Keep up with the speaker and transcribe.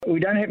we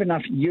don't have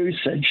enough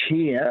usage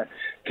here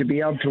to be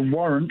able to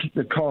warrant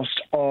the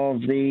cost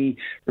of the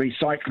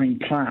recycling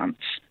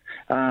plants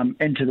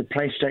into the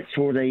plastic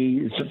for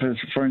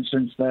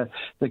instance, the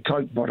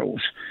Coke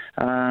bottles,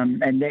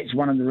 and that's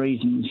one of the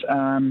reasons.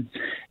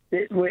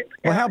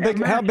 How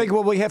big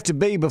will we have to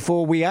be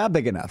before we are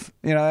big enough?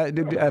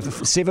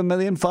 7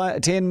 million,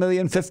 10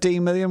 million,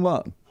 15 million,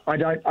 what? I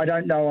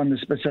don't know on the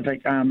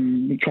specific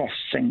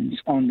costings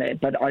on that,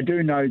 but I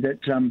do know that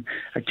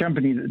a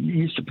company that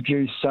used to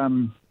produce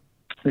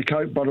the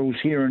Coke bottles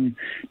here in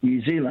New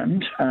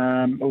Zealand,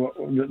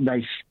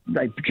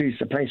 they produce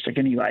the plastic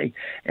anyway,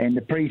 and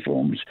the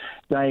preforms,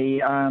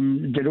 they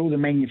did all the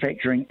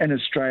manufacturing in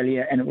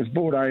Australia, and it was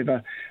brought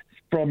over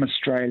from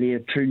Australia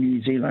to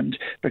New Zealand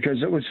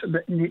because it was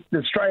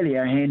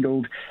Australia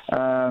handled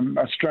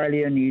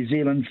Australia, New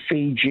Zealand,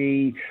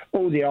 Fiji,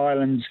 all the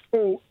islands,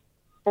 all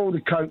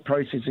the Coke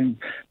processing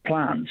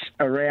plants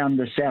around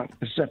the South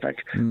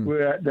Pacific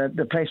where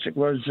the plastic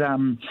was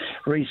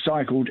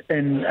recycled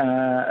in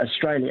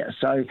Australia.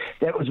 So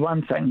that was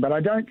one thing. But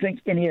I don't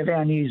think any of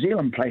our New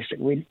Zealand plastic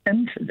went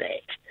into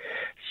that.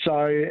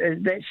 So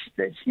that's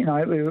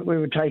we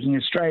were taking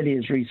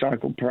Australia's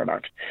recycled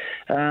product.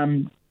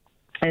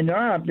 And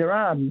there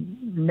are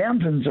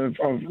mountains of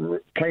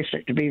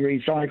plastic to be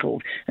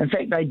recycled. In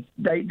fact,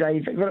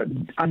 they've got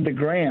it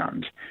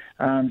underground,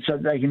 so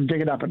they can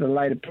dig it up at a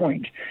later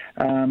point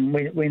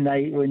when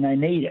they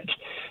need it.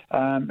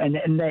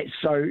 And that's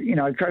so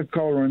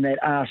Coca-Cola and that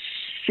are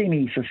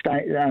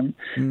semi-sustain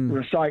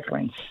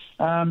recycling.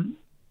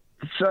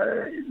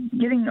 So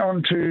getting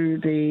on to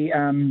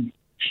the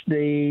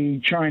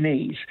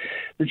Chinese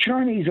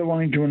are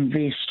wanting to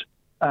invest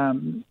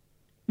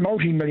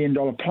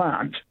multi-million-dollar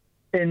plant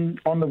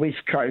on the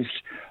west coast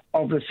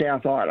of the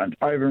South Island,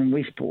 over in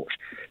Westport,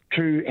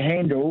 to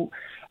handle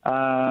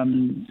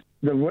the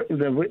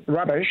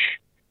rubbish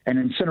and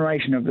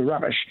incineration of the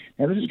rubbish.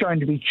 Now, this is going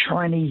to be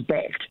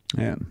Chinese-backed.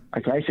 Yeah.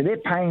 Okay, so they're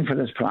paying for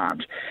this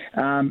plant,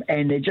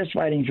 and they're just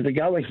waiting for the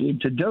go-ahead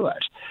to do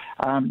it.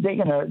 They're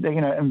going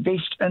to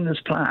invest in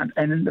this plant,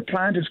 and then the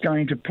plant is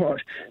going to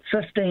put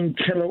 15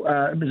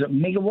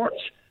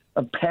 megawatts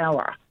of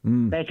power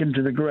back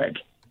into the grid.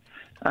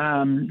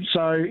 To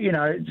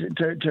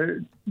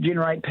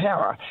generate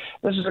power.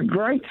 This is a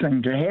great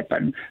thing to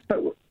happen,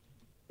 but,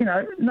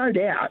 no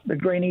doubt the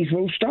Greenies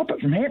will stop it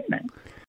from happening.